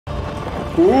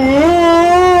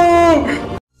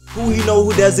Ooh! Who you know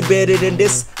who does it better than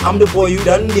this? I'm the boy who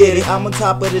done did it. I'm on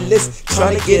top of the list,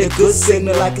 trying to get a good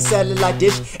signal like a satellite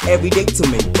dish. Every day to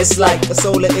me, it's like a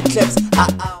solar eclipse.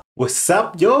 What's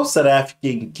up, yo?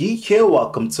 s.a.geek here.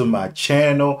 Welcome to my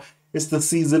channel. It's the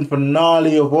season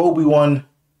finale of Obi-Wan.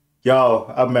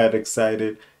 Yo, I'm mad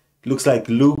excited. Looks like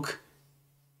Luke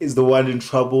is the one in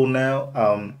trouble now.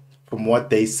 From what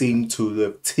they seem to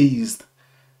have teased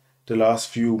the last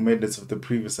few minutes of the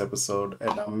previous episode,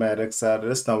 and I'm mad excited.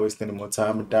 Let's not waste any more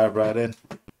time and dive right in.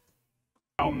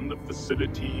 Down the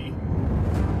facility.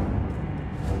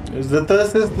 Is the third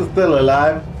sister still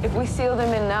alive? If we seal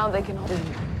them in now, they can hold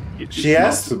it. She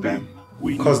has to be,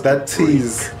 because that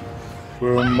tease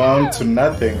will amount to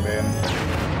nothing, man.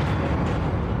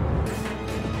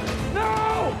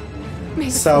 No!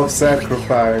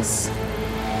 Self-sacrifice.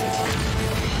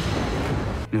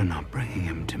 You're not bringing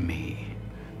him to me.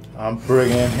 I'm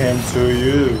bringing him to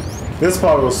you. This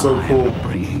part was so cool. I'm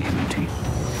bringing him to you.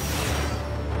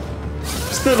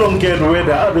 Still don't get where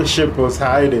the other ship was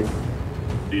hiding,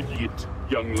 Idiot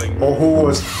youngling. or who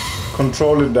was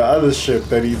controlling the other ship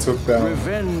that he took down.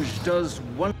 Revenge does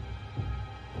one.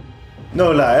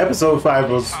 No lie, episode 5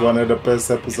 was one of the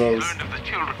best episodes.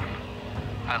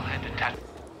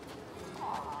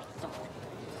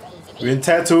 In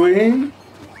Tatooine,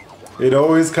 it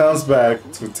always comes back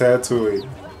to Tatooine.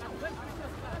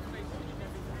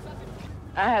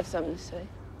 I have something to say.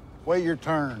 Wait your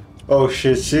turn. Oh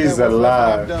shit, she's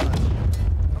alive.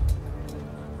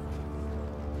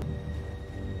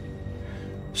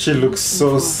 She looks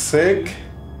so sick.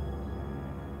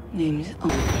 Name is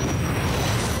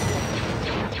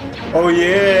Oh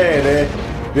yeah,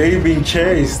 they've been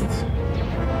chased.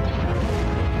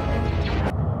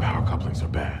 Power couplings are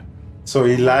bad. So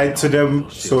he lied to them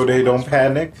so they don't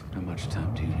panic. How much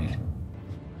time do you need?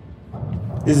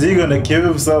 Is he gonna give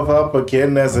himself up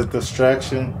again as a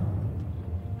distraction?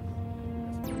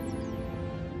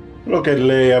 Look at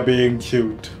Leia being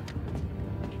cute.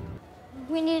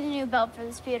 We need a new belt for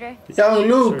the speeder. Young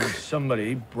Luke.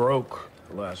 Somebody broke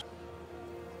the last.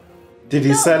 Did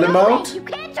he sell him out? You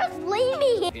can't just leave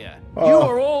me here. Yeah. Oh. You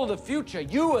are all the future.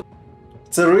 You are.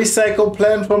 It's a recycle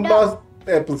plan from last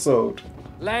episode.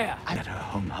 Leia. I got her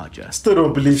home, Haja. Still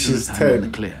don't believe she's I'm in the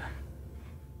 10. clear.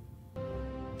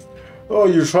 Oh,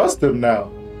 you trust him now.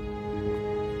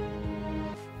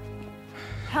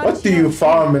 What do you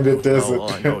farm in the desert? Oh,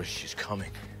 I know she's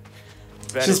coming.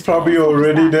 She's probably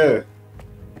already there.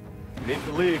 Need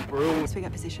to leave, bro. we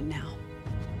got position now.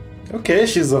 Okay,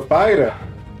 she's a fighter.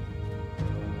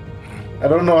 I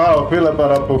don't know how I feel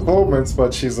about her performance,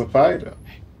 but she's a fighter.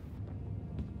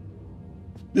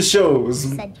 The show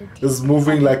is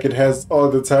moving like it has all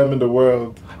the time in the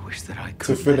world I wish that I to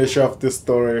could. finish off this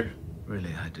story.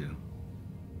 Really, I do.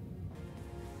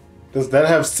 Does that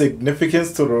have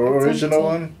significance to the original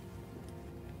one?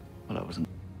 Well, I wasn't.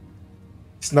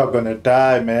 He's not gonna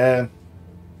die, man.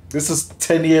 This is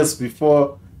 10 years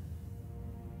before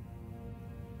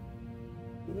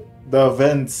the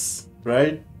events,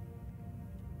 right?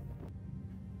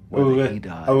 Whether he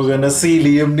dies Are we gonna or see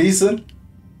Liam Neeson?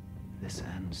 This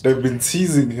ends. They've been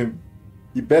teasing him.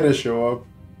 He better show up.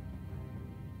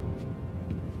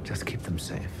 Just keep them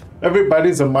safe.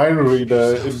 Everybody's a mind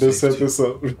reader in this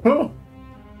episode.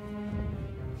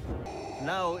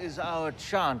 Now is our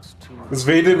chance to. Is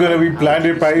Vader gonna be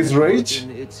blinded by his rage?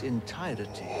 In its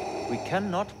entirety. We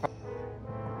cannot.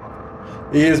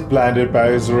 He is blinded by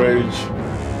his rage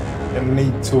and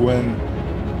need to win.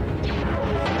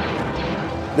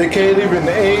 They can't even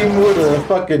aim with a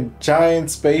fucking giant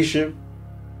spaceship.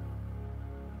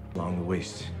 Along the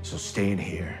waist. So stay in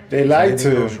here. They If lied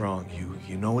anything to goes him. wrong,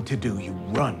 you know what to do. You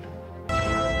run.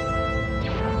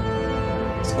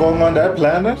 What's going on that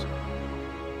planet?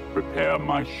 Prepare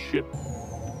my ship.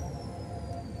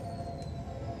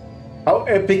 How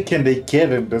epic can they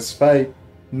get in this fight,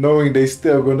 knowing they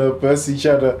still gonna bust each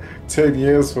other 10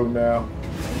 years from now?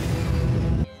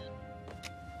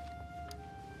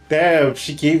 Damn,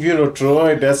 she gave you the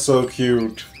droid. That's so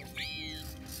cute.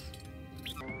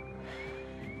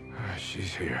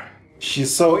 She's here.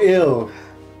 She's so ill.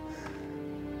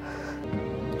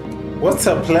 What's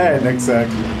her plan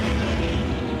exactly?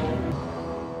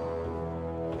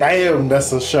 Damn,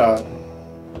 that's a shot.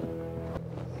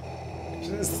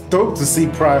 It's dope to see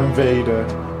Prime Vader.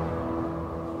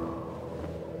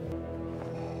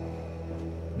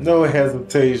 No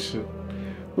hesitation.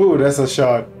 Ooh, that's a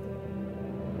shot.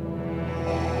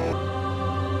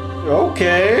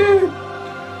 Okay.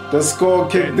 The score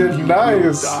kicked in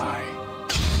nice.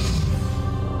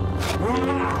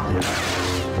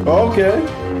 Okay.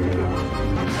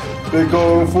 They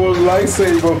go full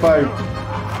lightsaber fight.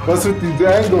 What's with these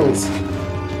angles?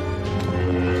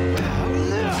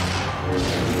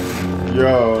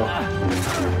 Yo.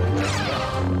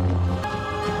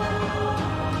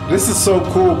 This is so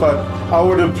cool, but I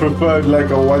would have preferred like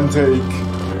a one take.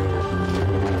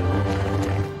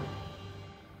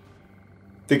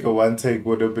 I think a one take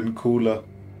would have been cooler.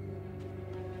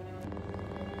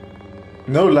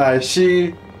 No lie,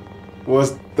 she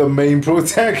was the main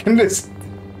protagonist.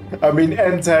 I mean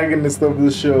antagonist of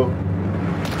the show.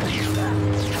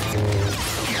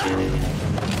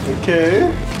 Okay.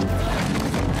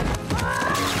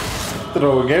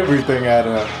 Throwing everything at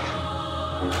her.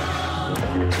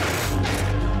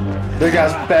 They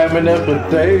got stamina for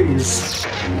days.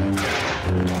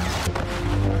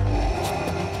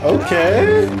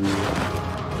 Okay.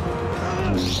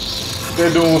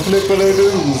 They're doing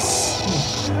flippin'-a-doos.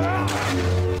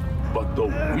 But the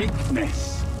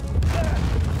weakness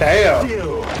Damn.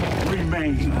 still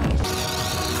remains.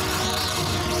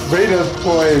 Vader's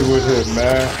playing with him,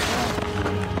 man.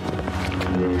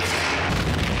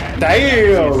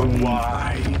 Damn.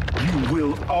 Why you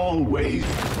will always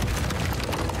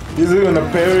Is he gonna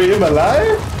bury him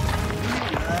alive?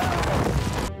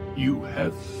 you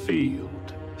have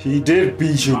failed. He did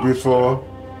beat you before.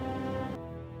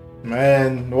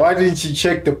 Man, why didn't you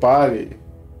check the body?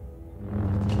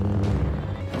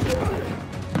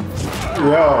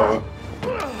 Yo.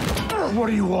 What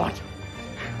do you want?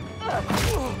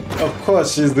 Of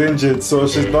course she's injured, so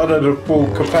she's not at her full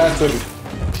capacity.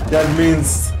 That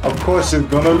means, of course, she's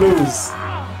gonna lose.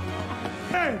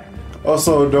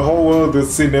 Also, the whole world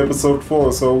has seen episode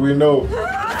 4, so we know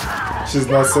she's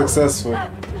not successful.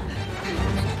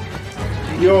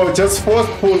 Yo, just force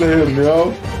pull him,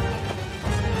 yo.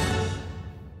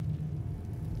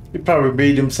 He probably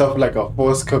made himself like a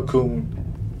force cocoon.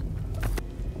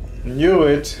 Knew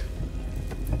it.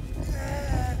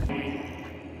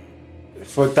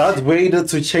 For Darth Vader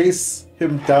to chase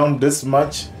him down this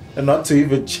much and not to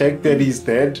even check that he's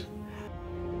dead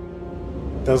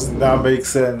does not make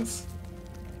sense.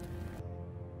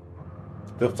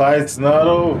 The fight's not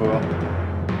over.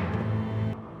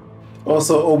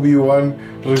 Also, Obi-Wan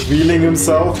revealing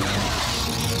himself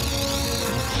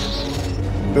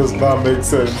does not make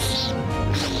sense.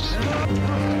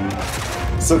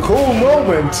 It's a cool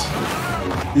moment.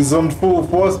 He's on full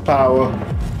force power.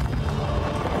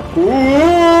 Ooh!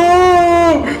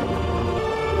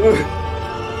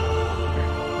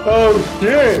 Oh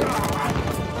shit!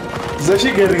 Is that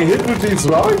she getting hit with these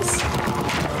rocks?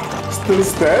 Still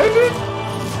standing?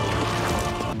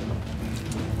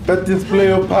 That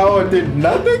display of power did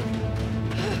nothing?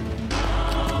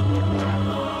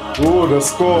 Ooh, the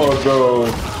score though.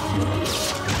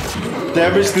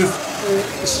 Damaged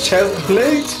his chest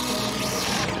plate?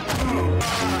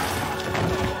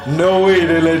 No way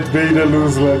they let Vader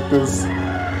lose like this.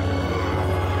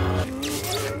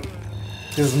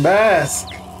 His mask.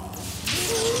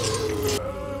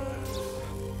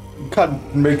 You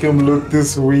can't make him look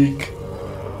this weak.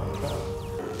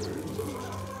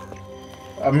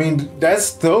 I mean,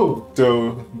 that's dope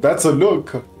though. That's a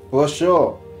look, for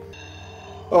sure.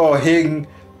 Oh,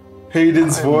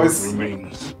 Hayden's voice.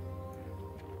 Remains.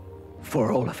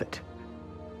 For all of it.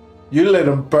 You let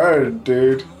him burn,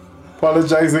 dude.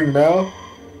 Apologizing now?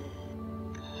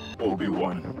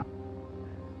 Obi-Wan.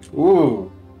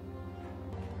 Ooh.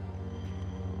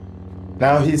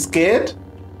 Now he's scared?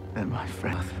 And my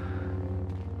friend.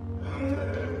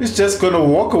 He's just gonna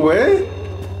walk away?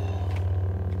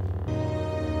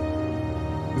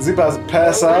 Is he about to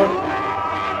pass out?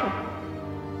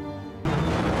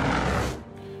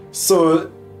 So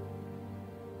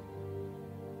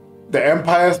the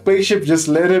Empire spaceship just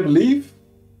let him leave?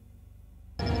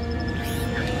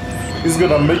 He's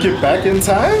gonna make it back in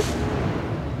time?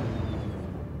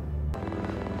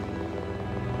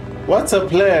 What's her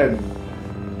plan?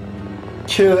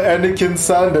 Kill Anakin's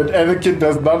son that Anakin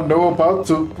does not know about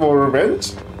for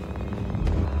revenge?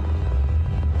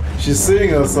 She's seeing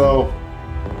herself.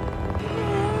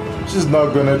 She's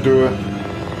not gonna do it.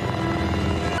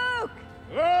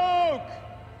 Luke!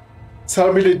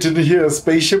 Tell me they didn't hear a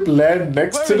spaceship land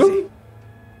next to them?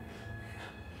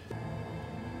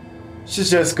 She's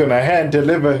just gonna hand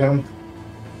deliver him.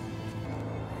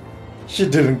 She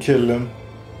didn't kill him.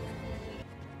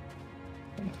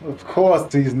 Of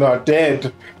course he's not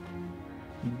dead.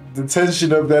 The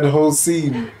tension of that whole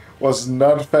scene was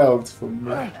not felt for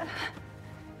me.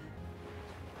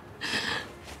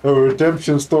 Her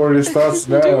redemption story starts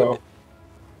now.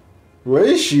 Where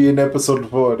is she in episode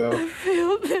 4 though?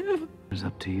 It's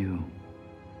up to you.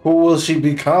 Who will she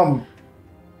become?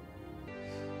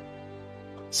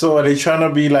 So are they trying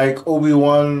to be like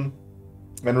Obi-Wan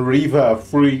and Reva are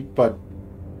free, but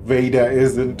Vader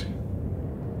isn't?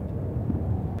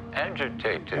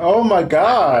 Agitated. Oh my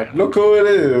God! Look who it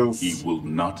is. He will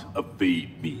not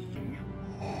evade me.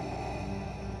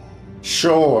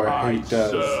 Sure, I he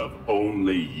does. serve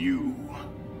only you.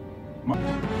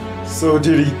 So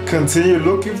did he continue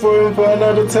looking for him for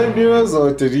another 10 years,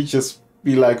 or did he just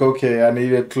be like, okay, I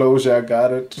needed closure, I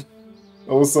got it?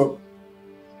 Also,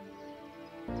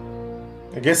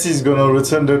 I guess he's gonna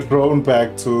return the throne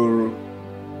back to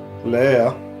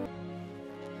Leia.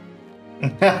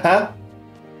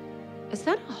 Is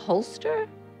that a holster?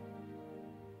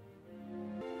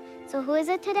 So who is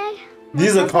it today?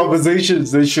 These are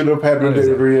conversations they should have had when they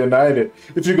reunited.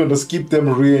 If you're gonna skip them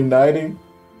reuniting,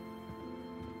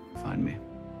 Find me.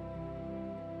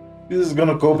 this is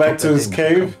gonna go back to his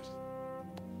cave,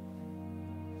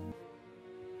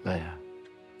 Leia,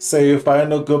 say your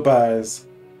final goodbyes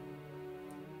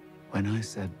when I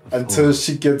said before until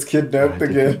she gets I kidnapped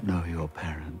again. didn't know your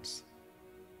parents,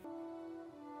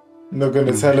 I'm not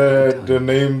gonna tell her the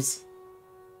names.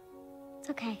 It's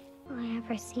okay. Will I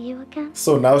ever see you again?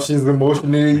 So now she's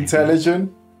emotionally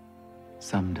intelligent.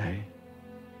 someday,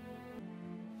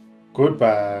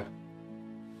 Goodbye.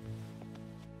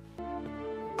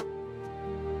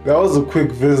 That was a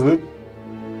quick visit.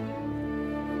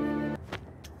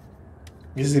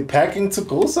 Is he packing to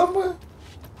go somewhere?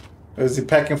 Or is he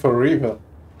packing for Reva?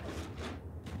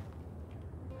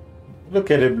 Look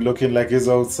at him looking like his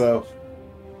old self.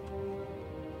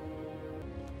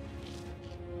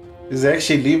 Is he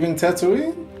actually leaving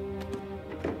Tatooine?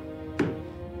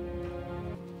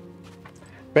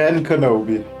 Ben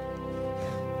Kenobi.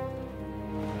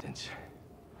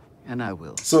 and I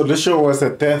will. So the show was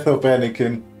the death of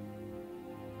Anakin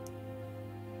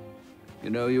You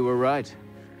know, you were right.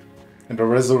 and the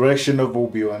resurrection of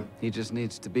Obi-Wan. He just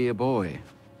needs to be a boy.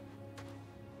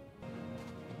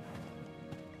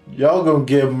 Y'all gonna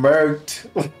get murked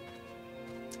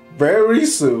very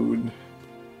soon.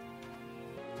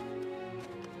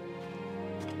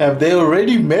 Have they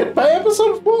already met by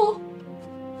episode 4?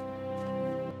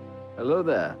 Hello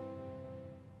there.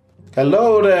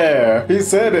 Hello there. He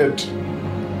said it.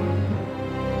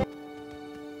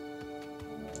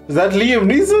 Is that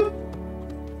Liam Neeson?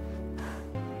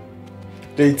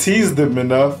 They teased him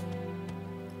enough.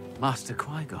 Master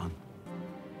Qui-Gon.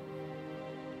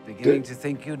 Beginning to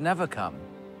think you'd never come.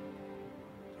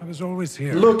 I was always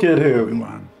here. Look at him.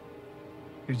 Obi-Wan.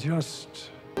 You just...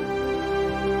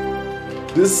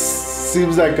 This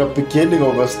seems like a beginning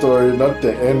of a story, not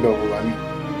the end of one.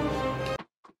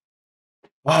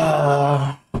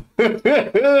 Ah.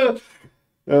 The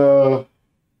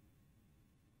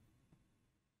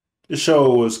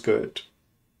show was good.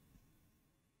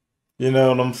 You know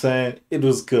what I'm saying? It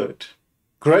was good.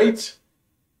 Great?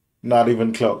 Not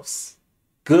even close.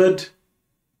 Good?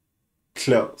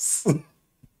 Close.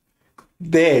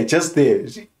 There, just there.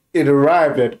 It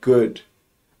arrived at good,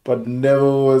 but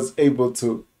never was able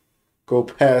to go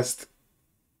past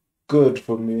good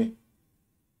for me.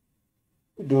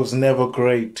 It was never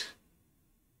great.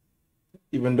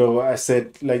 Even though I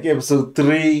said like episode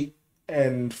 3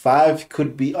 and 5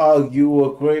 could be argued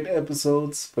were great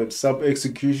episodes, but some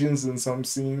executions and some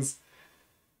scenes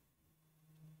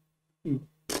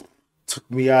took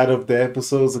me out of the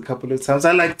episodes a couple of times.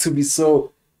 I like to be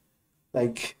so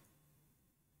like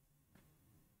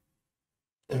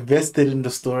invested in the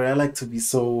story. I like to be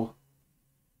so,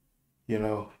 you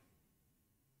know,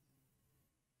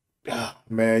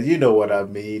 man, you know what I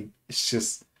mean. It's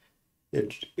just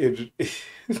it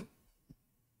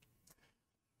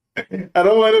I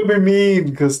don't want to be mean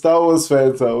because Star Wars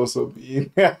fans are also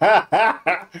mean.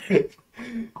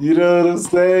 You know what I'm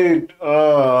saying?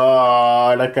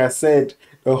 Like I said,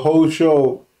 the whole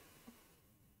show,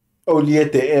 only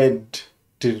at the end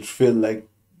did it feel like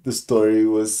the story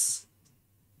was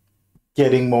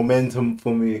getting momentum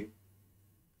for me.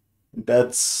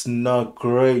 That's not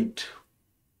great.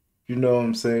 You know what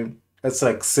I'm saying? That's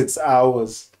like 6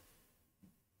 hours.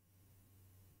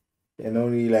 And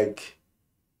only like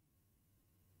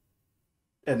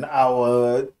an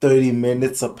hour, 30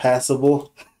 minutes are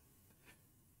passable.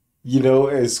 You know,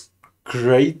 is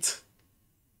great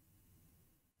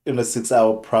in a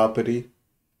 6-hour property.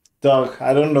 Dog,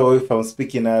 I don't know if I'm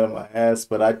speaking out of my ass,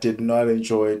 but I did not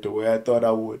enjoy it the way I thought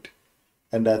I would.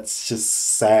 And that's just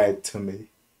sad to me.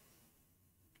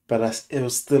 But it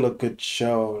was still a good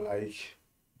show. Like,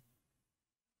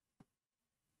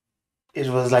 it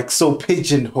was like so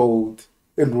pigeonholed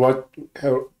in what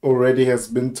already has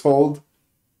been told,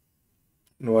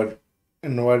 and what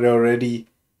already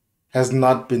has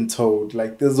not been told.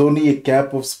 Like there's only a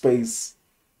gap of space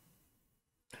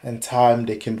and time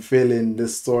they can fill in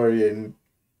this story and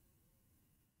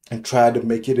try to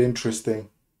make it interesting.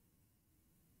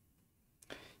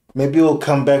 Maybe we'll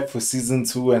come back for season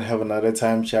 2 and have another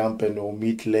time jump and we'll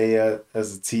meet Leia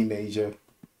as a teenager.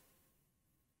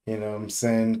 You know what I'm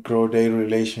saying? Grow their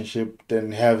relationship,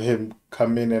 then have him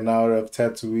come in and out of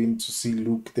Tatooine to see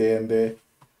Luke there and there.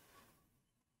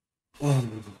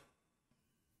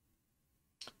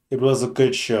 It was a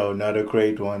good show, not a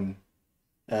great one.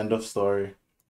 End of story.